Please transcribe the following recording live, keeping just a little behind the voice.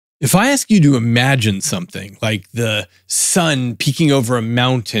If I ask you to imagine something like the sun peeking over a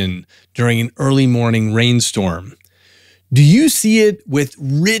mountain during an early morning rainstorm, do you see it with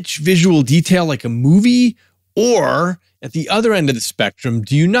rich visual detail like a movie? Or at the other end of the spectrum,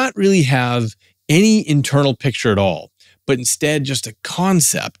 do you not really have any internal picture at all, but instead just a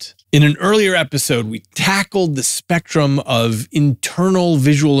concept? In an earlier episode, we tackled the spectrum of internal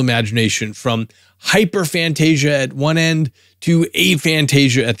visual imagination from hyperphantasia at one end to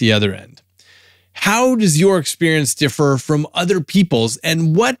aphantasia at the other end. How does your experience differ from other people's,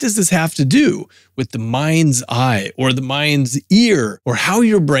 and what does this have to do with the mind's eye or the mind's ear, or how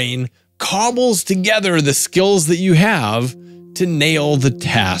your brain cobbles together the skills that you have to nail the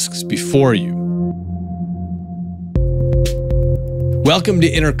tasks before you? Welcome to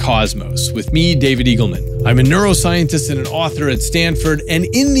Inner Cosmos with me, David Eagleman. I'm a neuroscientist and an author at Stanford, and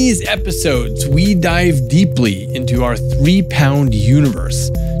in these episodes, we dive deeply into our 3-pound universe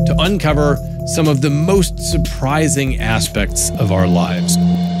to uncover some of the most surprising aspects of our lives.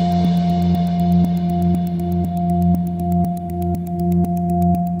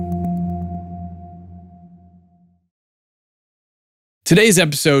 Today's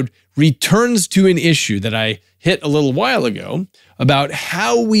episode returns to an issue that I hit a little while ago about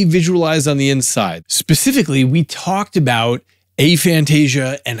how we visualize on the inside. Specifically, we talked about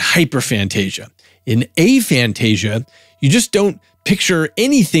aphantasia and hyperphantasia. In aphantasia, you just don't picture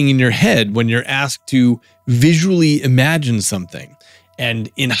anything in your head when you're asked to visually imagine something. And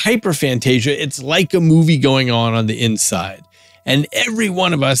in hyperphantasia, it's like a movie going on the inside. And every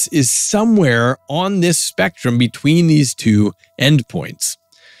one of us is somewhere on this spectrum between these two endpoints.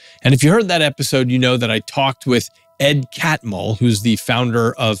 And if you heard that episode, you know that I talked with Ed Catmull, who's the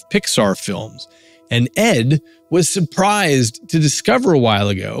founder of Pixar films. And Ed was surprised to discover a while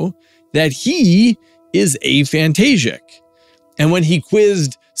ago that he is aphantasic. And when he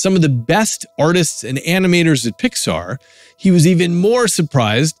quizzed some of the best artists and animators at Pixar, he was even more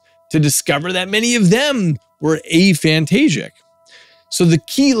surprised to discover that many of them were aphantasic. So the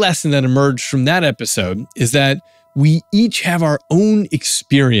key lesson that emerged from that episode is that we each have our own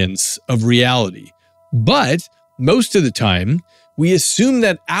experience of reality. But most of the time, we assume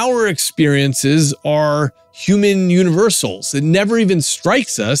that our experiences are human universals. It never even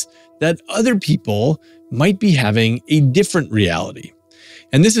strikes us that other people might be having a different reality.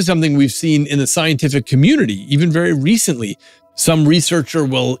 And this is something we've seen in the scientific community, even very recently. Some researcher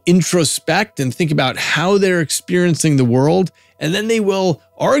will introspect and think about how they're experiencing the world, and then they will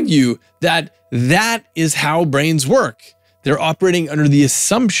argue that that is how brains work. They're operating under the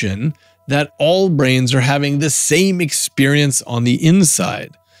assumption that all brains are having the same experience on the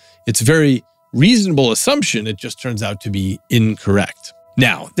inside. It's a very reasonable assumption. It just turns out to be incorrect.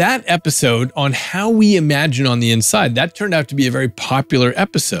 Now, that episode on how we imagine on the inside, that turned out to be a very popular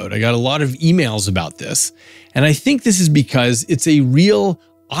episode. I got a lot of emails about this, and I think this is because it's a real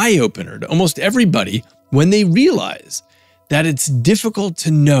eye-opener to almost everybody when they realize that it's difficult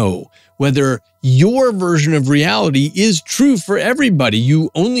to know whether your version of reality is true for everybody. You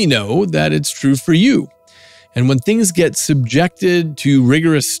only know that it's true for you. And when things get subjected to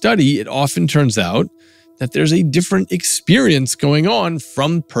rigorous study, it often turns out that there's a different experience going on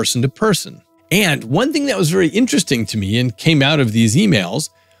from person to person. And one thing that was very interesting to me and came out of these emails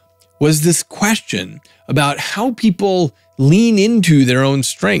was this question about how people lean into their own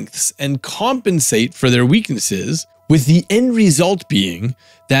strengths and compensate for their weaknesses, with the end result being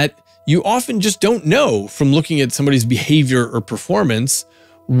that you often just don't know from looking at somebody's behavior or performance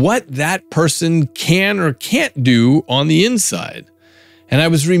what that person can or can't do on the inside. And I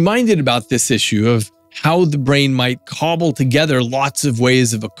was reminded about this issue of how the brain might cobble together lots of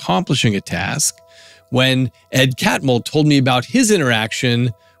ways of accomplishing a task when Ed Catmull told me about his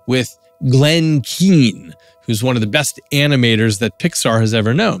interaction with Glenn Keane, who's one of the best animators that Pixar has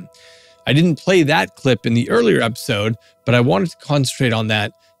ever known. I didn't play that clip in the earlier episode, but I wanted to concentrate on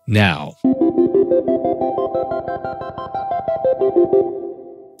that now.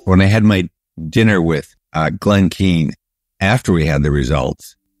 When I had my dinner with Glenn Keane after we had the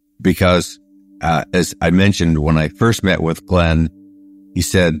results, because as I mentioned, when I first met with Glenn, he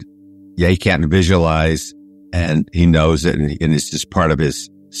said, yeah, he can't visualize and he knows it and it's just part of his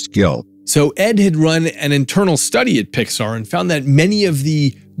skill. So Ed had run an internal study at Pixar and found that many of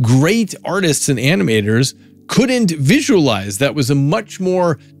the great artists and animators couldn't visualize. That was a much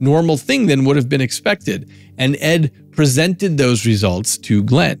more normal thing than would have been expected. And Ed presented those results to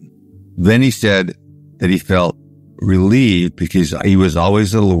Glenn. Then he said that he felt relieved because he was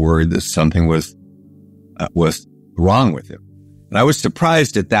always a little worried that something was wrong with him. And I was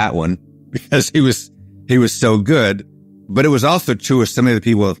surprised at that one because he was so good. But it was also true of some of the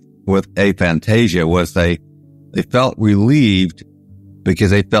people with aphantasia was they felt relieved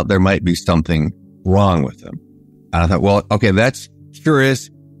because they felt there might be something wrong with them. And I thought, well, okay, that's curious.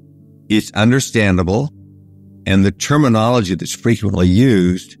 It's understandable. And the terminology that's frequently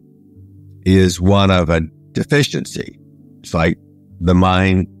used is one of a deficiency. It's like the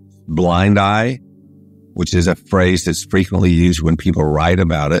blind eye, which is a phrase that's frequently used when people write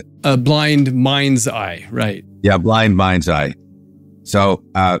about it. A blind mind's eye, right? Yeah, blind mind's eye. So,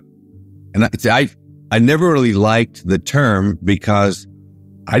 and I never really liked the term because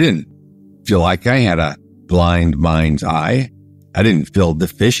I didn't feel like I had a blind mind's eye. I didn't feel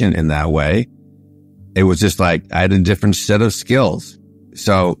deficient in that way. It was just like I had a different set of skills.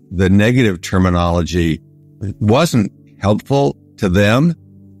 So the negative terminology wasn't helpful to them.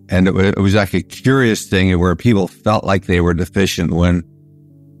 And it was like a curious thing where people felt like they were deficient when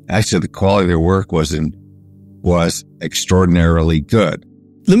actually the quality of their work was extraordinarily good.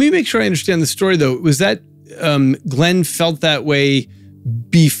 Let me make sure I understand the story, though. Was that Glenn felt that way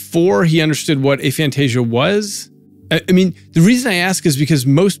before he understood what aphantasia was? I mean, the reason I ask is because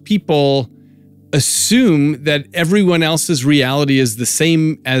most people assume that everyone else's reality is the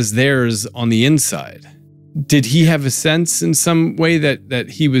same as theirs on the inside. Did he have a sense in some way that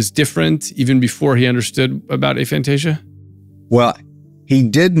he was different even before he understood about aphantasia? Well, he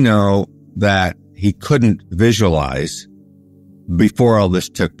did know that he couldn't visualize before all this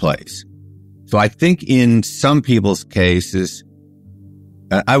took place. So I think in some people's cases,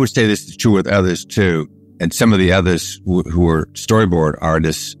 I would say this is true with others too, and some of the others who were storyboard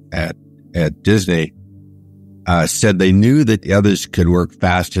artists at Disney said they knew that the others could work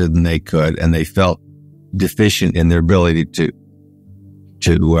faster than they could, and they felt deficient in their ability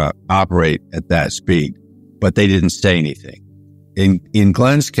to operate at that speed, but they didn't say anything. In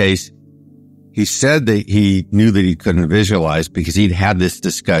Glenn's case, he said that he knew that he couldn't visualize because he'd had this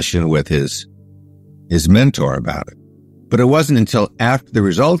discussion with his mentor about it. But it wasn't until after the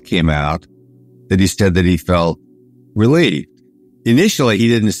result came out that he said that he felt relieved. Initially, he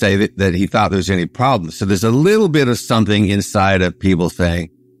didn't say that he thought there was any problem. So there's a little bit of something inside of people saying,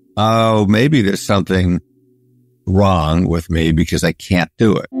 oh, maybe there's something wrong with me because I can't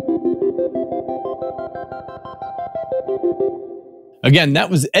do it. Again, that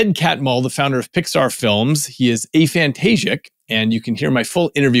was Ed Catmull, the founder of Pixar Films. He is aphantasic, and you can hear my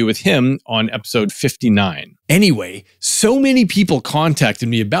full interview with him on episode 59. Anyway, so many people contacted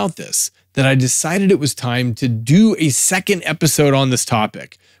me about this that I decided it was time to do a second episode on this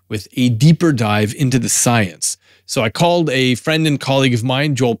topic with a deeper dive into the science. So I called a friend and colleague of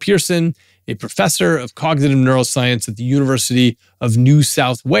mine, Joel Pearson, a professor of cognitive neuroscience at the University of New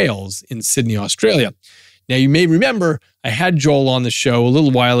South Wales in Sydney, Australia. Now, you may remember I had Joel on the show a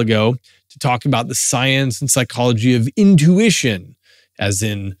little while ago to talk about the science and psychology of intuition, as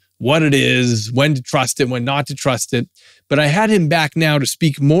in what it is, when to trust it, when not to trust it. But I had him back now to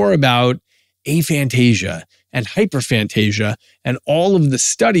speak more about aphantasia and hyperphantasia and all of the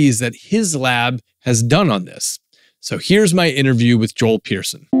studies that his lab has done on this. So here's my interview with Joel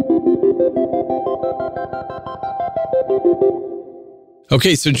Pearson.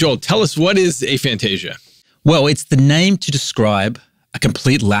 Okay, so Joel, tell us, what is aphantasia? Well, it's the name to describe a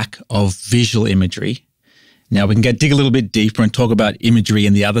complete lack of visual imagery. Now, we can dig a little bit deeper and talk about imagery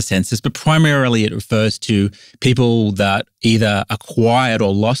in the other senses, but primarily it refers to people that either acquired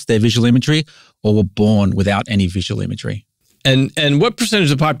or lost their visual imagery or were born without any visual imagery. And what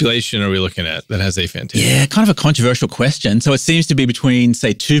percentage of the population are we looking at that has aphantasia? Yeah, kind of a controversial question. So it seems to be between,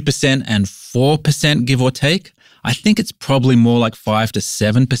 say, 2% and 4%, give or take. I think it's probably more like 5 to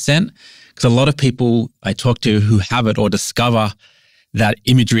 7%, because a lot of people I talk to who have it or discover that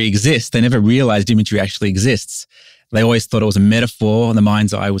imagery exists, they never realized imagery actually exists. They always thought it was a metaphor, and the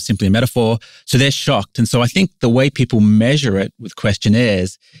mind's eye was simply a metaphor. So they're shocked. And so I think the way people measure it with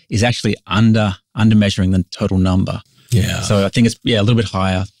questionnaires is actually under measuring the total number. Yeah. So I think it's a little bit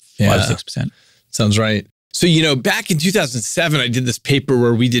higher, 5 to 6%. Sounds right. So, back in 2007, I did this paper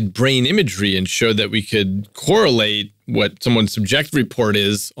where we did brain imagery and showed that we could correlate what someone's subjective report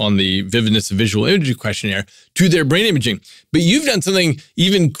is on the vividness of visual imagery questionnaire to their brain imaging. But you've done something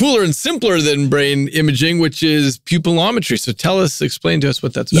even cooler and simpler than brain imaging, which is pupillometry. So explain to us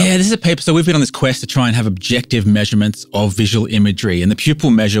what that's about. Yeah, this is a paper. So we've been on this quest to try and have objective measurements of visual imagery. And the pupil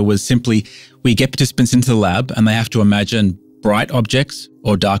measure was simply, we get participants into the lab and they have to imagine bright objects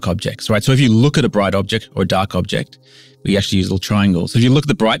or dark objects, right? So if you look at a bright object or a dark object, we actually use little triangles. So if you look at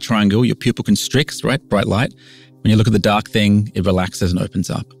the bright triangle, your pupil constricts, right? Bright light. When you look at the dark thing, it relaxes and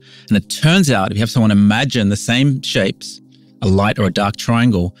opens up. And it turns out if you have someone imagine the same shapes, a light or a dark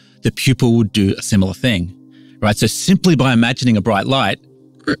triangle, the pupil would do a similar thing, right? So simply by imagining a bright light,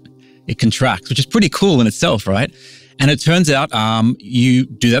 it contracts, which is pretty cool in itself, right? And it turns out you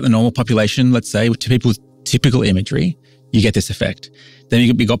do that in the normal population, let's say, to people with typical imagery, you get this effect. Then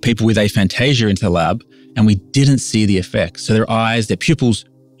you got people with aphantasia into the lab, and we didn't see the effect. So their eyes, their pupils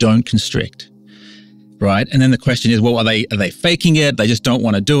don't constrict, right? And then the question is, well, are they faking it? They just don't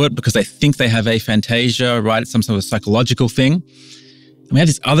want to do it because they think they have aphantasia, right? It's some sort of psychological thing. And we have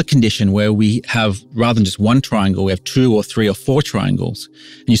this other condition where we have, rather than just one triangle, we have 2 or 3 or 4 triangles.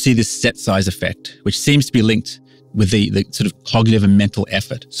 And you see this set size effect, which seems to be linked with the sort of cognitive and mental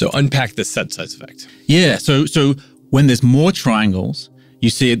effort. So unpack the set size effect. Yeah. So when there's more triangles, you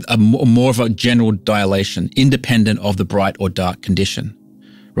see more of a general dilation, independent of the bright or dark condition,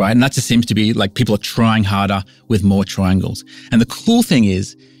 right? And that just seems to be like people are trying harder with more triangles. And the cool thing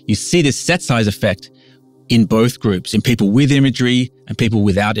is you see this set size effect in both groups, in people with imagery and people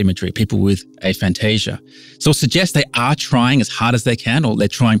without imagery, people with aphantasia. So it suggests they are trying as hard as they can, or they're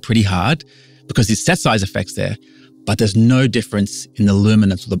trying pretty hard because there's set size effects there, but there's no difference in the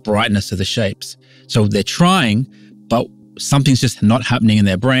luminance or the brightness of the shapes. So they're trying, but something's just not happening in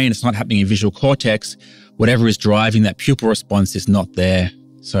their brain. It's not happening in visual cortex. Whatever is driving that pupil response is not there.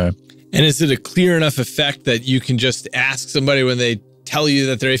 So, and is it a clear enough effect that you can just ask somebody when they tell you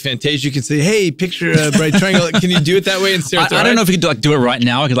that they're aphantasia, you can say, hey, picture a bright triangle. Can you do it that way and stare at their I don't know eyes? if you could do it right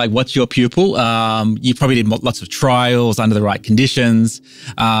now. I could what's your pupil? You probably did lots of trials under the right conditions.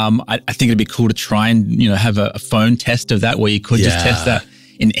 I think it'd be cool to try and, have a phone test of that where you could just test that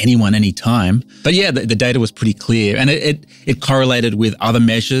in anyone, anytime. But yeah, the data was pretty clear, and it correlated with other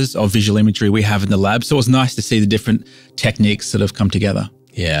measures of visual imagery we have in the lab. So it was nice to see the different techniques sort of come together.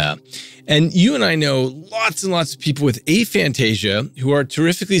 Yeah. And you and I know lots and lots of people with aphantasia who are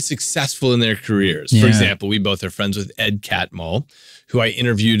terrifically successful in their careers. For example, we both are friends with Ed Catmull, who I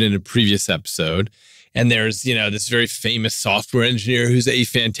interviewed in a previous episode. And there's, this very famous software engineer who's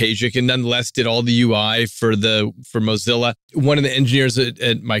aphantasic and nonetheless did all the UI for Mozilla. One of the engineers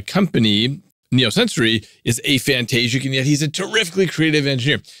at my company, Neosensory, is aphantasic, and yet he's a terrifically creative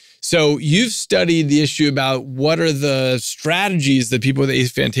engineer. So you've studied the issue about what are the strategies that people with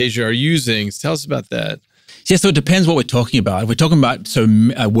aphantasia are using. Tell us about that. Yeah, so it depends what we're talking about. If we're talking about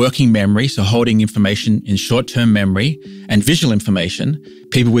working memory, so holding information in short-term memory and visual information,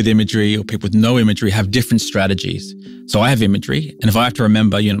 people with imagery or people with no imagery have different strategies. So I have imagery, and if I have to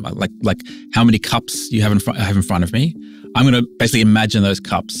remember, like how many cups you have in front of me, I'm going to basically imagine those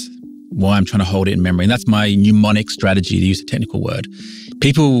cups while I'm trying to hold it in memory. And that's my mnemonic strategy, to use a technical word.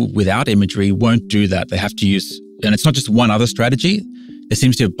 People without imagery won't do that. They have to use, and it's not just one other strategy. There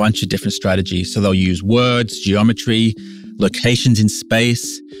seems to be a bunch of different strategies. So they'll use words, geometry, locations in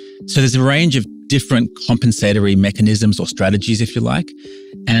space. So there's a range of different compensatory mechanisms or strategies, if you like.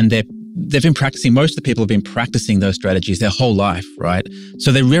 And they've been practicing, most of the people have been practicing those strategies their whole life, right?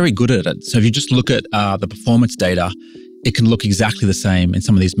 So they're very good at it. So if you just look at the performance data, it can look exactly the same in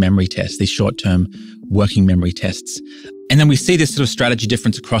some of these memory tests, these short-term working memory tests. And then we see this sort of strategy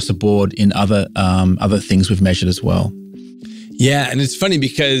difference across the board in other things we've measured as well. Yeah, and it's funny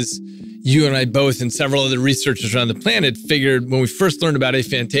because you and I both and several other researchers around the planet figured, when we first learned about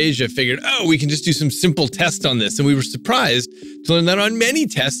aphantasia, we can just do some simple tests on this. And we were surprised to learn that on many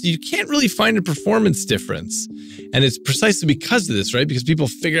tests, you can't really find a performance difference. And it's precisely because of this, right? Because people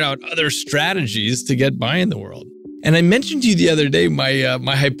figured out other strategies to get by in the world. And I mentioned to you the other day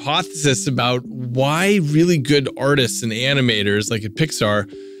my hypothesis about why really good artists and animators, like at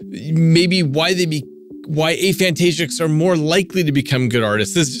Pixar, maybe why aphantasics are more likely to become good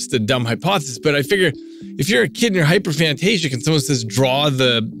artists. This is just a dumb hypothesis, but I figure if you're a kid and you're hyperphantasic and someone says, draw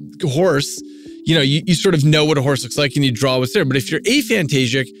the horse, you sort of know what a horse looks like and you draw what's there. But if you're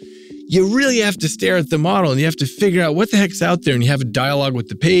aphantasic, you really have to stare at the model and you have to figure out what the heck's out there, and you have a dialogue with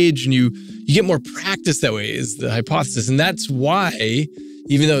the page, and you get more practice that way, is the hypothesis. And that's why,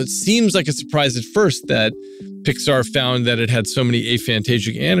 even though it seems like a surprise at first that Pixar found that it had so many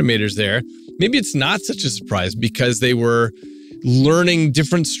aphantasic animators there, maybe it's not such a surprise because they were learning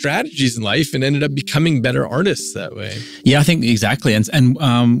different strategies in life and ended up becoming better artists that way. Yeah, I think exactly. And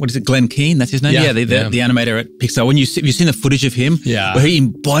what is it, Glenn Keane? That's his name? Yeah, the animator at Pixar. Have you seen the footage of him? Yeah. Where he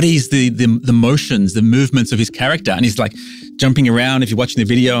embodies the motions, the movements of his character. And he's like jumping around. If you're watching the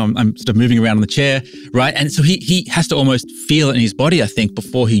video, I'm sort of moving around on the chair, right? And so he has to almost feel it in his body, I think,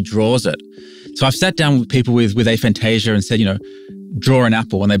 before he draws it. So I've sat down with people with aphantasia and said, draw an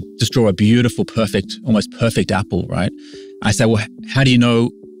apple, and they just draw a beautiful, perfect, almost perfect apple, right? I say, well, how do you know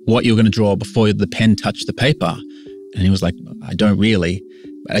what you're going to draw before the pen touched the paper? And he was like, I don't really.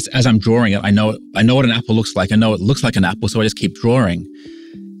 But as I'm drawing it, I know what an apple looks like. I know it looks like an apple, so I just keep drawing,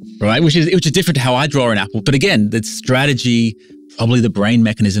 right? Which is different to how I draw an apple. But again, it's strategy probably the brain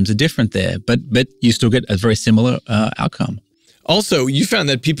mechanisms are different there, but you still get a very similar outcome. Also, you found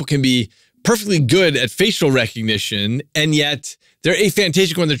that people can be perfectly good at facial recognition, and yet they're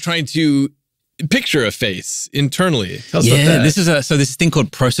aphantasic when they're trying to picture a face internally. Tell us about that. This is thing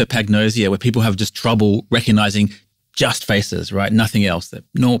called prosopagnosia, where people have just trouble recognizing just faces, right? Nothing else.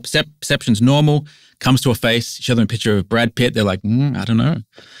 That perception's normal. Comes to a face, show them a picture of Brad Pitt, they're like, I don't know.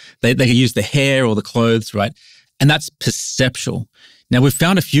 They can use the hair or the clothes, right? And that's perceptual. Now, we've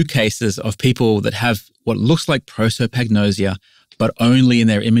found a few cases of people that have what looks like prosopagnosia, but only in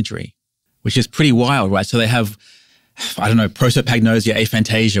their imagery, which is pretty wild, right? So they have, I don't know, prosopagnosia,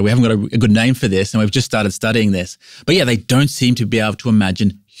 aphantasia. We haven't got a good name for this, and we've just started studying this. But yeah, they don't seem to be able to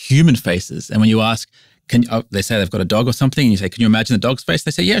imagine human faces. And when you ask, they say they've got a dog or something, and you say, can you imagine the dog's face?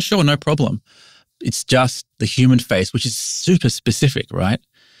 They say, yeah, sure, no problem. It's just the human face, which is super specific, right?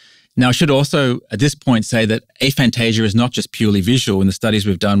 Now, I should also at this point say that aphantasia is not just purely visual. In the studies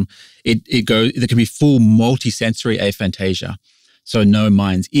we've done, there can be full multisensory aphantasia. So no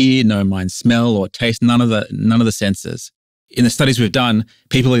mind's ear, no mind's smell or taste, none of the senses. In the studies we've done,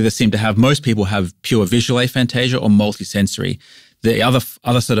 most people have pure visual aphantasia or multisensory. The other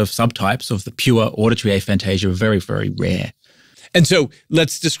sort of subtypes of the pure auditory aphantasia are very, very rare. And so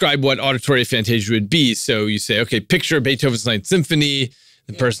let's describe what auditory aphantasia would be. So you say, okay, picture Beethoven's Ninth Symphony.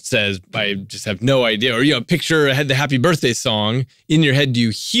 The person says, I just have no idea. Or, picture the Happy Birthday song. In your head, do you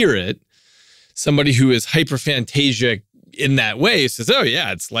hear it? Somebody who is hyperphantasic in that way says, oh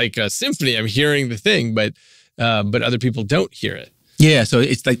yeah, it's like a symphony. I'm hearing the thing, but other people don't hear it. Yeah, so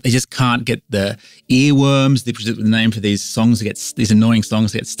it's like they just can't get the earworms, the name for these songs, these annoying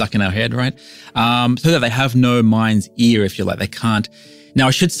songs that get stuck in our head, right? So that they have no mind's ear, if you like. They can't. Now,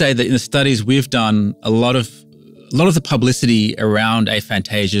 I should say that in the studies we've done, a lot of the publicity around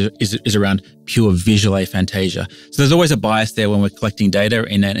aphantasia is around pure visual aphantasia. So there's always a bias there when we're collecting data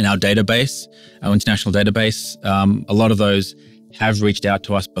in our database, our international database. A lot of those have reached out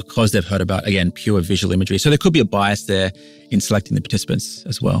to us because they've heard about, again, pure visual imagery. So there could be a bias there in selecting the participants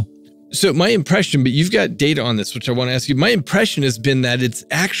as well. So my impression, but you've got data on this, which I want to ask you. My impression has been that it's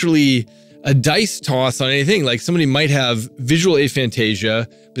actually a dice toss on anything. Like somebody might have visual aphantasia,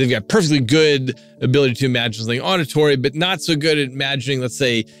 but they've got perfectly good ability to imagine something auditory, but not so good at imagining, let's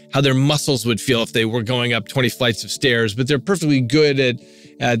say, how their muscles would feel if they were going up 20 flights of stairs, but they're perfectly good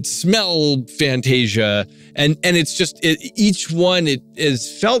at smell fantasia. And it's just, each one, it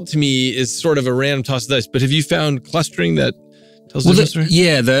is felt to me is sort of a random toss of dice. But have you found clustering that tells the difference?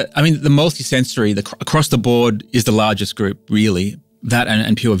 Yeah, the multisensory, across the board is the largest group, really. That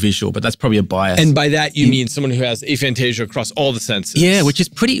and pure visual, but that's probably a bias. And by that, you mean someone who has aphantasia across all the senses. Yeah, which is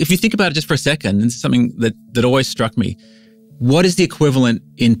pretty, if you think about it just for a second, it's something that always struck me. What is the equivalent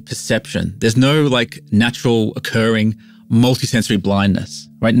in perception? There's no like natural occurring multisensory blindness,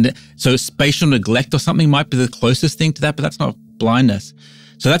 right? And so spatial neglect or something might be the closest thing to that, but that's not blindness.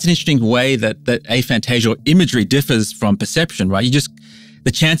 So that's an interesting way that aphantasia or imagery differs from perception, right?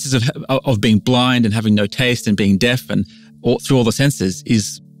 The chances of being blind and having no taste and being deaf and through all the senses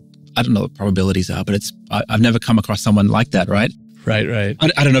is, I don't know what probabilities are, but I've never come across someone like that, right? Right.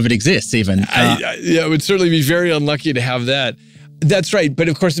 I don't know if it exists even. It would certainly be very unlucky to have that. That's right. But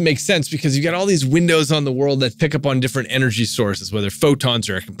of course it makes sense because you've got all these windows on the world that pick up on different energy sources, whether photons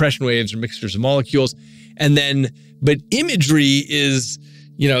or compression waves or mixtures of molecules. But imagery is,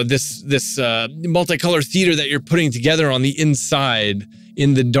 this multicolor theater that you're putting together on the inside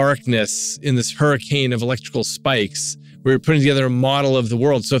in the darkness, in this hurricane of electrical spikes. We're putting together a model of the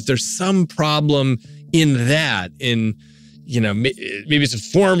world. So if there's some problem in that, maybe it's a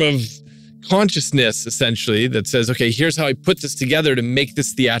form of consciousness, essentially, that says, okay, here's how I put this together to make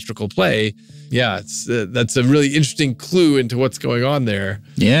this theatrical play. Yeah, that's a really interesting clue into what's going on there.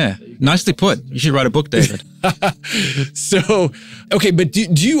 Yeah, nicely put. You should write a book, David. So, okay, but do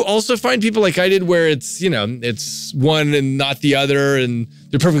you also find people like I did where it's one and not the other, and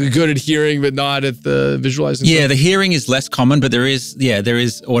they're perfectly good at hearing but not at the visualizing? Yeah, the hearing is less common, but there is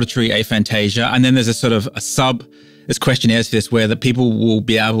auditory aphantasia, and then there's a sort of there's questionnaires for this where the people will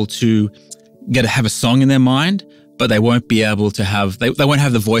be able to have a song in their mind, but they won't be able to they won't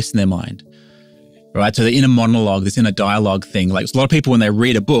have the voice in their mind. Right, so the inner monologue, this inner dialogue thing, like a lot of people when they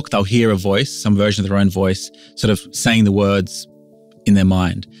read a book, they'll hear a voice, some version of their own voice, sort of saying the words in their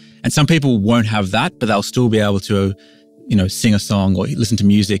mind. And some people won't have that, but they'll still be able to, sing a song or listen to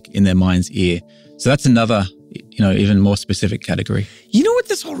music in their mind's ear. So that's another, even more specific category. You know what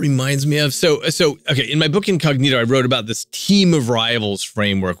this all reminds me of? So okay, in my book Incognito, I wrote about this team of rivals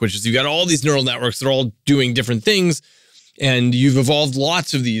framework, which is you've got all these neural networks that are all doing different things. And you've evolved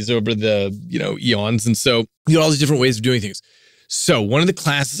lots of these over the, eons. And so you got all these different ways of doing things. So one of the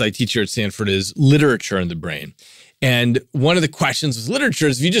classes I teach here at Stanford is literature in the brain. And one of the questions with literature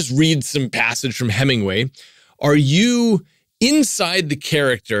is if you just read some passage from Hemingway, are you inside the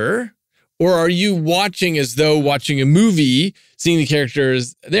character or are you watching as though watching a movie, seeing the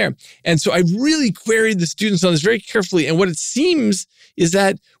characters there? And so I really queried the students on this very carefully. And what it seems is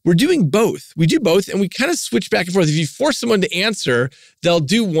that we're doing both. We do both, and we kind of switch back and forth. If you force someone to answer, they'll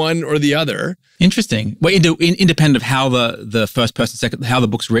do one or the other. Interesting. Well, independent of how the first person, second, how the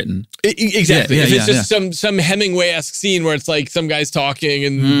book's written. Exactly. If it's just some Hemingway-esque scene where it's like some guy's talking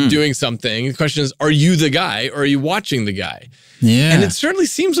and doing something, the question is, are you the guy or are you watching the guy? Yeah. And it certainly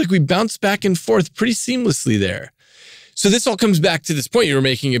seems like we bounce back and forth pretty seamlessly there. So this all comes back to this point you were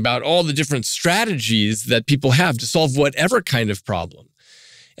making about all the different strategies that people have to solve whatever kind of problem.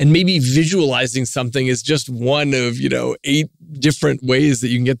 And maybe visualizing something is just one of, 8 different ways that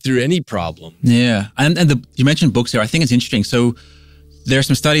you can get through any problem. Yeah. And you mentioned books here. I think it's interesting. So there are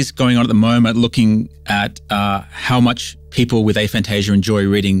some studies going on at the moment looking at how much people with aphantasia enjoy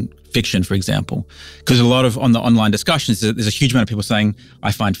reading fiction, for example. Because a lot of on the online discussions, there's a huge amount of people saying,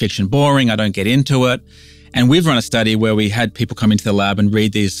 I find fiction boring, I don't get into it. And we've run a study where we had people come into the lab and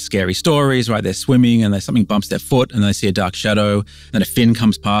read these scary stories, right? They're swimming and something bumps their foot and they see a dark shadow and then a fin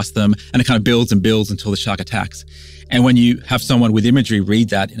comes past them and it kind of builds and builds until the shark attacks. And when you have someone with imagery read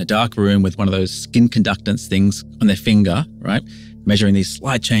that in a dark room with one of those skin conductance things on their finger, right? Measuring these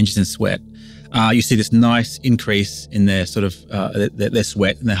slight changes in sweat, you see this nice increase in their sort of their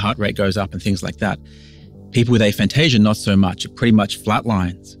sweat and their heart rate goes up and things like that. People with aphantasia, not so much. It pretty much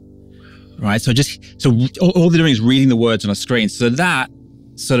flatlines. Right. So all they're doing is reading the words on a screen. So that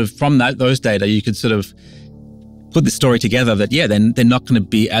sort of from those data, you could sort of put the story together that, then they're not going to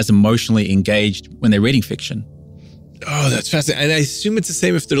be as emotionally engaged when they're reading fiction. Oh, that's fascinating. And I assume it's the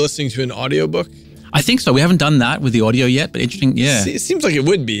same if they're listening to an audiobook? I think so. We haven't done that with the audio yet, but interesting. Yeah. It seems like it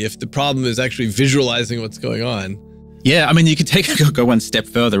would be if the problem is actually visualizing what's going on. Yeah, I mean, you could go one step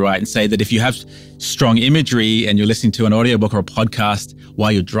further, right, and say that if you have strong imagery and you're listening to an audiobook or a podcast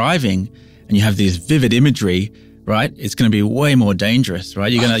while you're driving and you have this vivid imagery, right, it's going to be way more dangerous,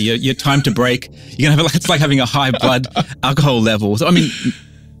 right? You're going to your time to brake. You're going to have it's like having a high blood alcohol level. So I mean,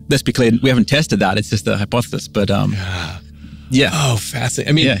 let's be clear, we haven't tested that. It's just a hypothesis, but yeah. Oh, fascinating.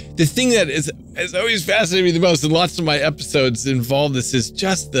 I mean, the thing that has always fascinated me the most, and lots of my episodes involve this, is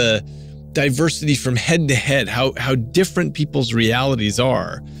just the diversity from head to head, how different people's realities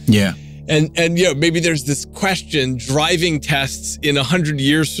are. Yeah. And maybe there's this question, driving tests in 100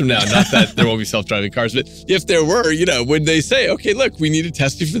 years from now, not that there won't be self-driving cars, but if there were, would they say, okay, look, we need to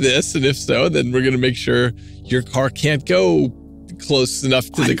test you for this. And if so, then we're going to make sure your car can't go close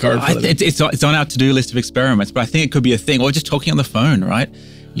enough to the car. It's on our to-do list of experiments, but I think it could be a thing. Or just talking on the phone, right?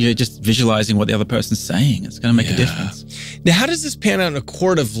 You're just visualizing what the other person's saying. It's going to make a difference. Now, how does this pan out in a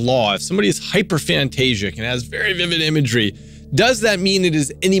court of law? If somebody is hyperphantasic and has very vivid imagery, does that mean it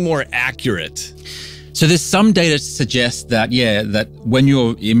is any more accurate? So there's some data to suggest that, that when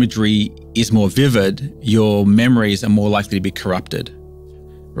your imagery is more vivid, your memories are more likely to be corrupted.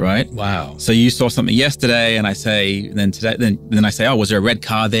 Right? Wow. So you saw something yesterday and I say, then I say, oh, was there a red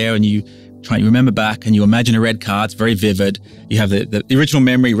car there? And you try and remember back and you imagine a red car. It's very vivid. You have the original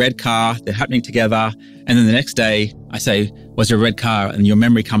memory, red car, they're happening together. And then the next day I say, was there a red car? And your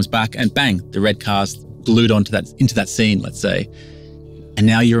memory comes back and bang, the red car's glued into that scene, let's say. And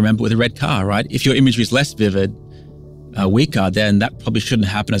now you remember with a red car, right? If your imagery is less vivid, weaker, then that probably shouldn't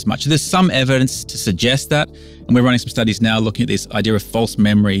happen as much. So there's some evidence to suggest that. And we're running some studies now looking at this idea of false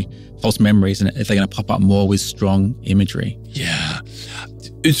memories, and if they're going to pop up more with strong imagery. Yeah.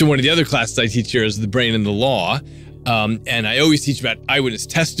 So one of the other classes I teach here is the brain and the law. And I always teach about eyewitness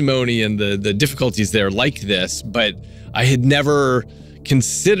testimony and the difficulties there like this, but I had never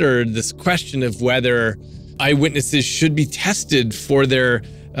considered this question of whether eyewitnesses should be tested for their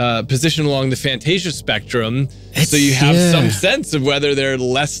position along the aphantasia spectrum, so you have some sense of whether they're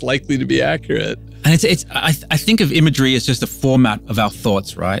less likely to be accurate. And I think of imagery as just a format of our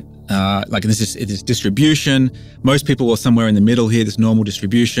thoughts, right? Like this is distribution. Most people are somewhere in the middle here, this normal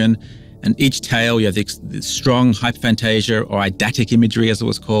distribution. And each tale, you have this strong hyperphantasia or eidetic imagery, as it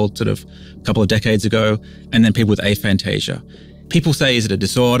was called sort of a couple of decades ago, and then people with aphantasia. People say, is it a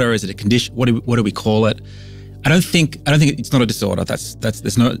disorder? Is it a condition? What do we call it? I don't think it's not a disorder.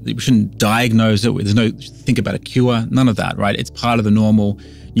 We shouldn't diagnose it. There's no think about a cure. None of that, right? It's part of the normal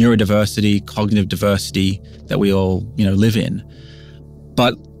neurodiversity, cognitive diversity that we all, live in.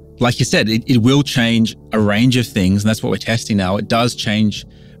 But like you said, it will change a range of things, and that's what we're testing now. It does change.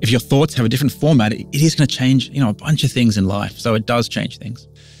 If your thoughts have a different format, it is going to change, a bunch of things in life. So it does change things.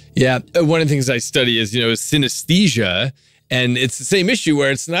 Yeah. One of the things I study is, synesthesia. And it's the same issue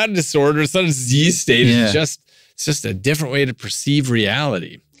where it's not a disorder, it's not a disease state, it's just a different way to perceive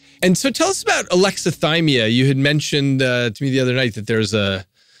reality. And so tell us about alexithymia. You had mentioned to me the other night that there's a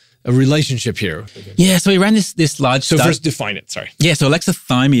relationship here. Yeah, so we ran this large study. So first define it, sorry. Yeah, so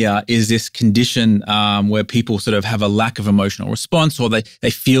alexithymia is this condition where people sort of have a lack of emotional response, or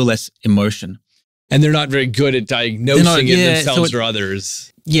they feel less emotion. And they're not very good at diagnosing it themselves or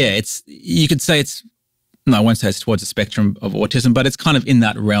others. Yeah, you could say no, I won't say it's towards the spectrum of autism, but it's kind of in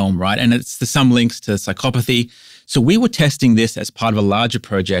that realm, right? And there's some links to psychopathy. So we were testing this as part of a larger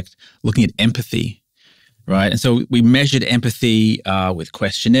project looking at empathy, right? And so we measured empathy with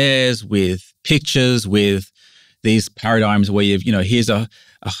questionnaires, with pictures, with these paradigms where here's a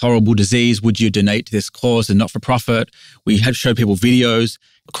horrible disease. Would you donate to this cause and not for profit? We had showed people videos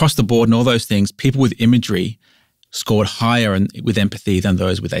across the board and all those things. People with imagery scored higher with empathy than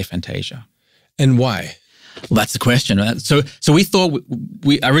those with aphantasia. And why? Well, that's the question. Right? So we thought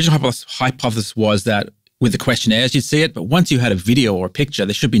our original hypothesis was that with the questionnaires, you'd see it, but once you had a video or a picture,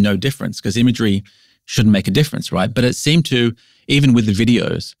 there should be no difference because imagery shouldn't make a difference, right? But it seemed to, even with the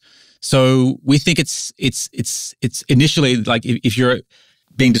videos. So we think it's initially like if you're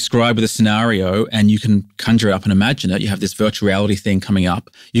being described with a scenario and you can conjure it up and imagine it, you have this virtual reality thing coming up,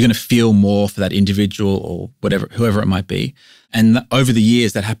 you're going to feel more for that individual or whoever it might be. And over the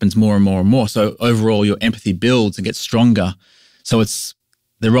years, that happens more and more and more. So overall, your empathy builds and gets stronger. So it's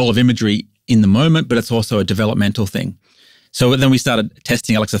the role of imagery in the moment, but it's also a developmental thing. So then we started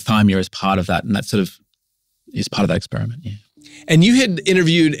testing alexithymia as part of that, and that sort of is part of that experiment, yeah. And you had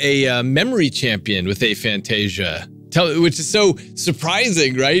interviewed a memory champion with aphantasia, which is so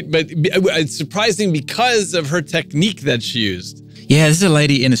surprising, right? But it's surprising because of her technique that she used. Yeah, this is a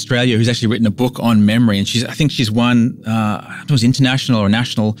lady in Australia who's actually written a book on memory, and I think she's won, it was international or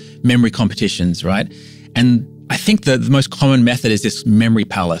national memory competitions, right? And I think the most common method is this memory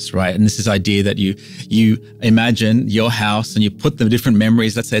palace, right? And this is idea that you imagine your house and you put the different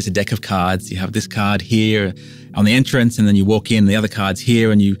memories. Let's say it's a deck of cards. You have this card here on the entrance, and then you walk in, the other card's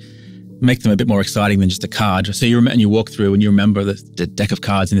here, and you make them a bit more exciting than just a card. So you walk through and you remember the deck of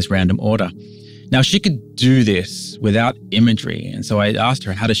cards in this random order. Now, she could do this without imagery. And so I asked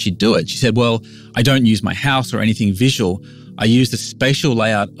her, how does she do it? She said, well, I don't use my house or anything visual. I use the spatial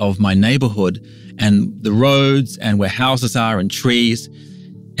layout of my neighborhood and the roads and where houses are and trees.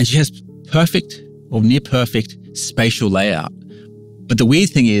 And she has perfect or near perfect spatial layout. But the weird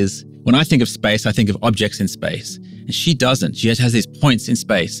thing is, when I think of space, I think of objects in space. And she doesn't. She just has these points in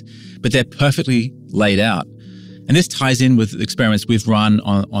space, but they're perfectly laid out. And this ties in with experiments we've run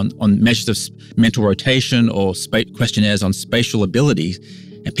on measures of mental rotation or questionnaires on spatial abilities.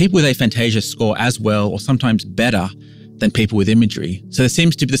 And people with aphantasia score as well or sometimes better than people with imagery. So there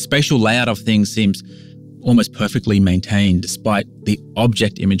seems to be the spatial layout of things seems almost perfectly maintained despite the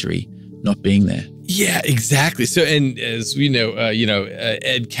object imagery not being there. Yeah, exactly. So, and as we know,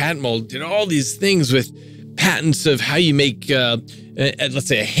 Ed Catmull did all these things with patents of how you make, let's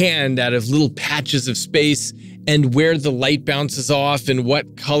say, a hand out of little patches of space and where the light bounces off and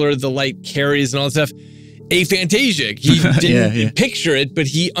what color the light carries and all that stuff. Aphantasic. He didn't picture it, but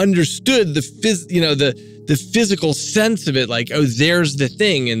he understood the physical sense of it, like, oh, there's the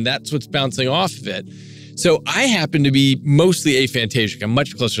thing, and that's what's bouncing off of it. So I happen to be mostly aphantasic. I'm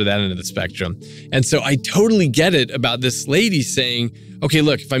much closer to that end of the spectrum. And so I totally get it about this lady saying, okay,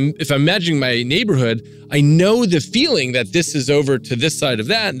 look, if I'm imagining my neighborhood, I know the feeling that this is over to this side of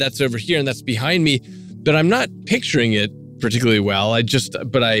that, and that's over here, and that's behind me, but I'm not picturing it particularly well.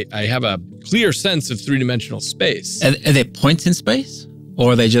 But I have a clear sense of three-dimensional space. Are there points in space,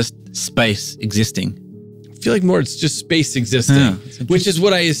 or are they just space existing? I feel like more it's just space existing, which is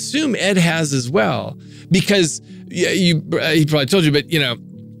what I assume Ed has as well. Because he probably told you, but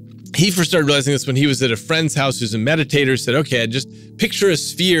he first started realizing this when he was at a friend's house who's a meditator, said, okay, I'd just picture a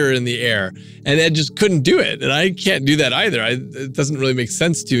sphere in the air. And Ed just couldn't do it. And I can't do that either. It doesn't really make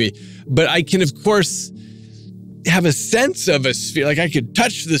sense to me. But I can, of course, have a sense of a sphere. Like I could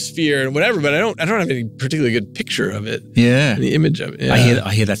touch the sphere and whatever, but I don't have any particularly good picture of it. Yeah. The image of it. Yeah.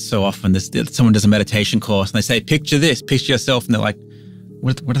 I hear that so often. Someone does a meditation course and they say, picture this, picture yourself. And they're like,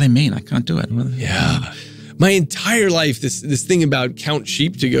 what do they mean? I can't do it. Yeah. My entire life, this thing about count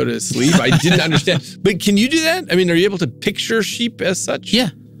sheep to go to sleep, I didn't understand. But can you do that? I mean, are you able to picture sheep as such? Yeah.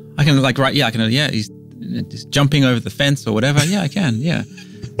 I can he's jumping over the fence or whatever. Yeah, I can. Yeah.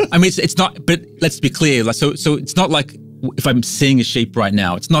 I mean, it's not, but let's be clear. So it's not like if I'm seeing a sheep right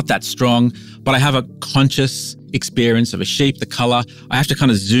now, it's not that strong, but I have a conscious experience of a sheep, the color. I have to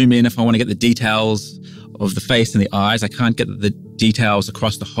kind of zoom in if I want to get the details of the face and the eyes. I can't get the details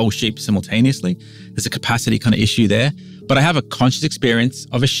across the whole sheep simultaneously. There's a capacity kind of issue there. But I have a conscious experience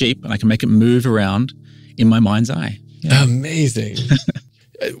of a sheep and I can make it move around in my mind's eye. Yeah. Amazing.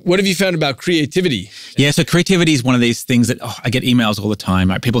 What have you found about creativity? Yeah, so creativity is one of these things that I get emails all the time,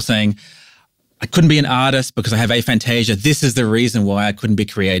 right? People saying, I couldn't be an artist because I have aphantasia. This is the reason why I couldn't be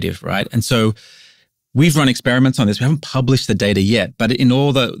creative, right? And so we've run experiments on this. We haven't published the data yet, but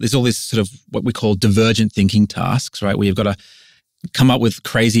there's all this sort of what we call divergent thinking tasks, right? Where you've got to come up with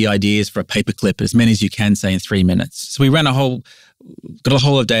crazy ideas for a paperclip, as many as you can, say, in 3 minutes. So we got a whole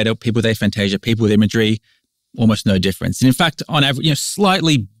lot of data, people with aphantasia, people with imagery, almost no difference. And in fact, on average,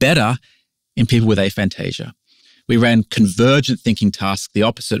 slightly better in people with aphantasia. We ran convergent thinking tasks, the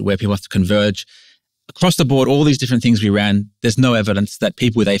opposite, where people have to converge. Across the board, all these different things we ran, there's no evidence that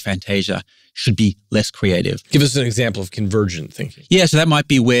people with aphantasia should be less creative. Give us an example of convergent thinking. Yeah, so that might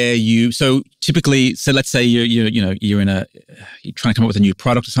be where typically, let's say you're trying to come up with a new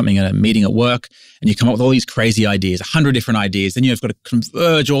product or something at a meeting at work, and you come up with all these crazy ideas, 100 different ideas. Then you've got to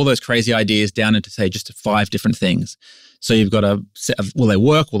converge all those crazy ideas down into, say, just 5 different things. So you've got a set of, will they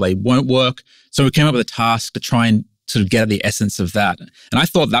work, will they won't work? So we came up with a task to try and sort of get at the essence of that. And I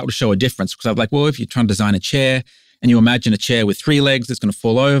thought that would show a difference because I was like, well, if you're trying to design a chair and you imagine a chair with 3 legs that's going to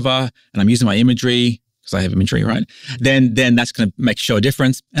fall over, and I'm using my imagery, because I have imagery, right? Then that's going to show a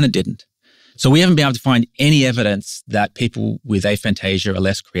difference, and it didn't. So we haven't been able to find any evidence that people with aphantasia are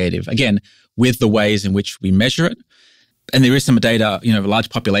less creative. Again, with the ways in which we measure it. And there is some data, large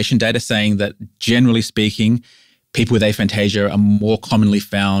population data saying that generally speaking, people with aphantasia are more commonly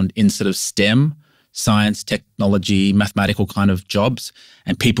found in sort of STEM, science, technology, mathematical kind of jobs,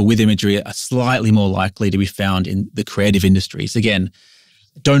 and people with imagery are slightly more likely to be found in the creative industries. Again,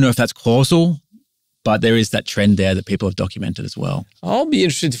 don't know if that's causal, but there is that trend there that people have documented as well. I'll be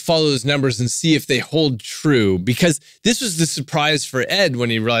interested to follow those numbers and see if they hold true, because this was the surprise for Ed when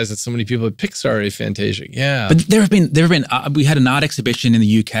he realized that so many people at Pixar are aphantasia. Yeah. But there have been we had an art exhibition in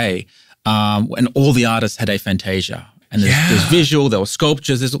the UK and all the artists had aphantasia. And there's visual, there were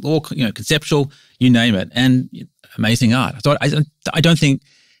sculptures, there's all, conceptual, you name it, and amazing art. So I don't think,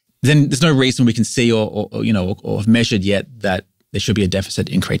 then there's no reason we can see or have measured yet that there should be a deficit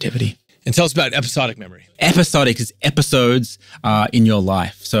in creativity. And tell us about episodic memory. Episodic is episodes in your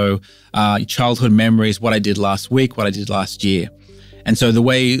life. So childhood memories, what I did last week, what I did last year. And so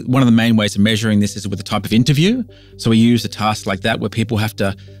one of the main ways of measuring this is with a type of interview. So we use a task like that where people have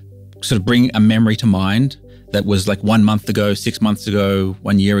to sort of bring a memory to mind that was like 1 month ago, 6 months ago,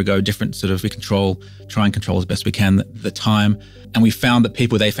 1 year ago, different sort of, try and control as best we can the time. And we found that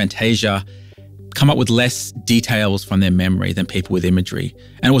people with aphantasia come up with less details from their memory than people with imagery.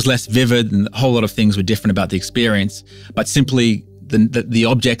 And it was less vivid and a whole lot of things were different about the experience, but simply the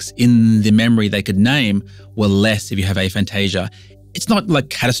objects in the memory they could name were less if you have aphantasia. It's not like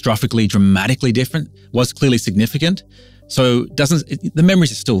catastrophically, dramatically different, was clearly significant. So the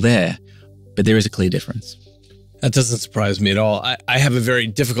memories are still there, but there is a clear difference. That doesn't surprise me at all. I have a very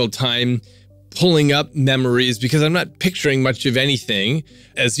difficult time pulling up memories because I'm not picturing much of anything.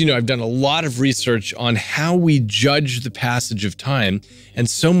 As you know, I've done a lot of research on how we judge the passage of time, and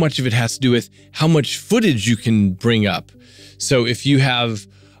so much of it has to do with how much footage you can bring up. So if you have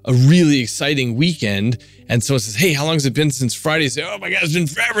a really exciting weekend and someone says, hey, how long has it been since Friday? You say, oh my God, it's been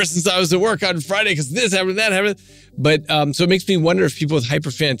forever since I was at work on Friday because this happened, that happened. But so it makes me wonder if people with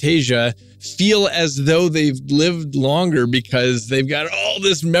hyperphantasia feel as though they've lived longer because they've got all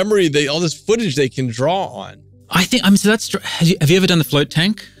this memory, all this footage they can draw on. So that's, have you ever done the float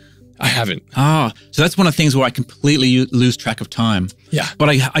tank? I haven't. So that's one of the things where I completely lose track of time. Yeah. But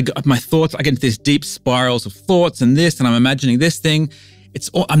I got my thoughts, I get into these deep spirals of thoughts and this, and I'm imagining this thing.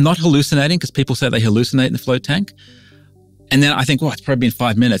 I'm not hallucinating because people say they hallucinate in the float tank. And then I think, it's probably been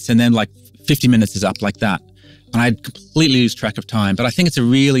 5 minutes. And then like 50 minutes is up like that. And I completely lose track of time. But I think it's a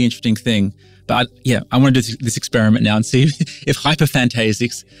really interesting thing. But I want to do this experiment now and see if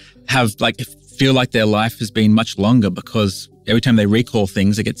hyperphantasics feel like their life has been much longer because every time they recall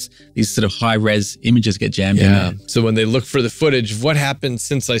things, it gets these sort of high-res images get jammed in there. So when they look for the footage of what happened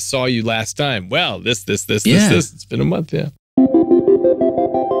since I saw you last time, well, this, it's been a month, yeah.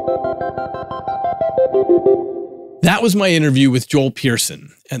 That was my interview with Joel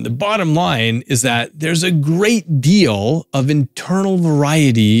Pearson. And the bottom line is that there's a great deal of internal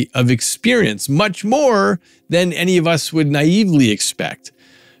variety of experience, much more than any of us would naively expect.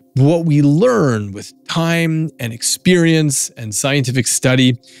 What we learn with time and experience and scientific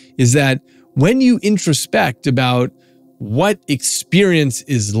study is that when you introspect about what experience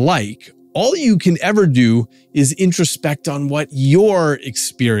is like, all you can ever do is introspect on what your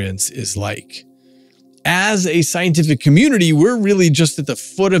experience is like. as a scientific community, we're really just at the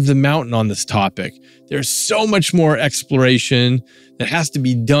foot of the mountain on this topic. There's so much more exploration that has to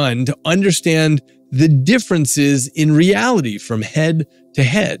be done to understand the differences in reality from head to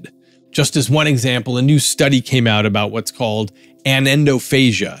head. Just as one example, a new study came out about what's called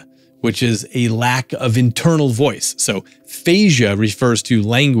aphantasia, which is a lack of internal voice. So phasia refers to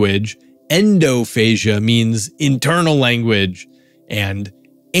language, endophasia means internal language, and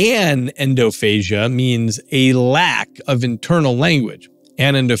aphantasia means a lack of internal language,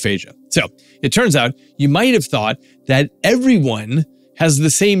 aphantasia. So it turns out you might have thought that everyone has the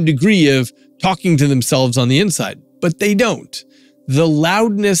same degree of talking to themselves on the inside, but they don't. The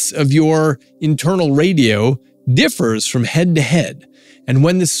loudness of your internal radio differs from head to head. And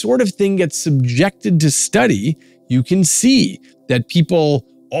when this sort of thing gets subjected to study, you can see that people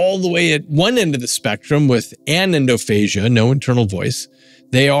all the way at one end of the spectrum with aphantasia, no internal voice,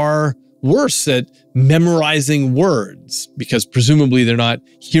 they are worse at memorizing words because presumably they're not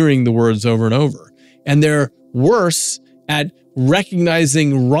hearing the words over and over. And they're worse at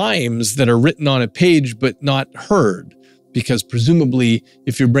recognizing rhymes that are written on a page but not heard, because presumably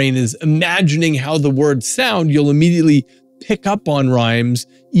if your brain is imagining how the words sound, you'll immediately pick up on rhymes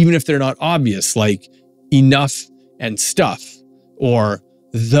even if they're not obvious, like enough and stuff, or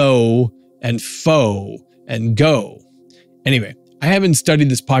though and foe and go. Anyway, I haven't studied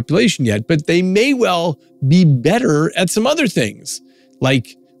this population yet, but they may well be better at some other things,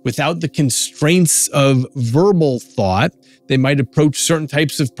 like without the constraints of verbal thought, they might approach certain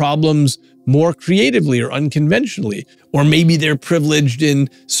types of problems more creatively or unconventionally. Or maybe they're privileged in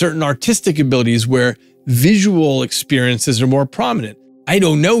certain artistic abilities where visual experiences are more prominent. I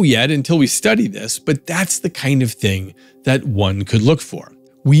don't know yet until we study this, but that's the kind of thing that one could look for.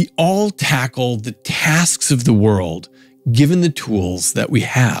 We all tackle the tasks of the world given the tools that we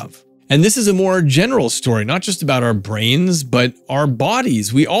have. And this is a more general story, not just about our brains, but our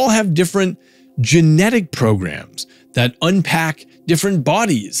bodies. We all have different genetic programs that unpack different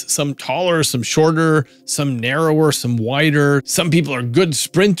bodies, some taller, some shorter, some narrower, some wider. Some people are good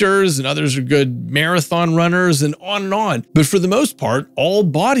sprinters and others are good marathon runners, and on and on. But for the most part, all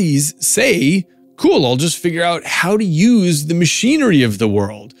bodies say, cool, I'll just figure out how to use the machinery of the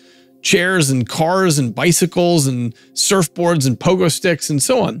world. Chairs and cars and bicycles and surfboards and pogo sticks and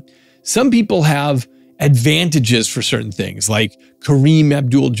so on. Some people have advantages for certain things, like Kareem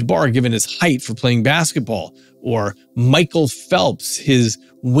Abdul-Jabbar given his height for playing basketball, or Michael Phelps, his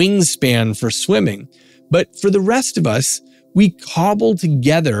wingspan for swimming. But for the rest of us, we cobble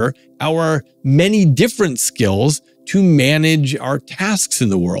together our many different skills to manage our tasks in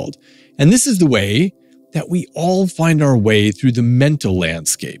the world. And this is the way that we all find our way through the mental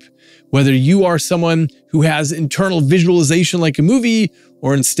landscape. Whether you are someone who has internal visualization like a movie,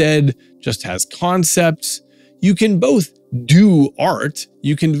 or instead just has concepts, you can both do art,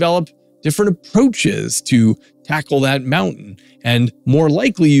 you can develop different approaches to tackle that mountain, and more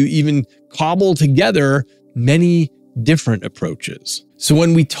likely you even cobble together many different approaches. So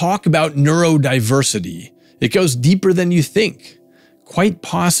when we talk about neurodiversity, it goes deeper than you think. Quite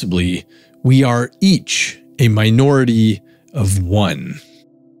possibly, we are each a minority of one.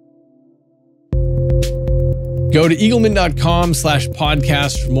 Go to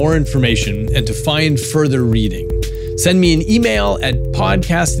eagleman.com/podcast for more information and to find further reading. Send me an email at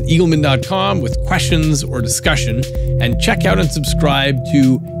podcast@eagleman.com with questions or discussion, and check out and subscribe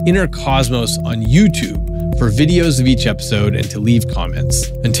to Inner Cosmos on YouTube for videos of each episode and to leave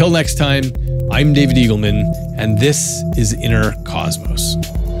comments. Until next time, I'm David Eagleman, and this is Inner Cosmos.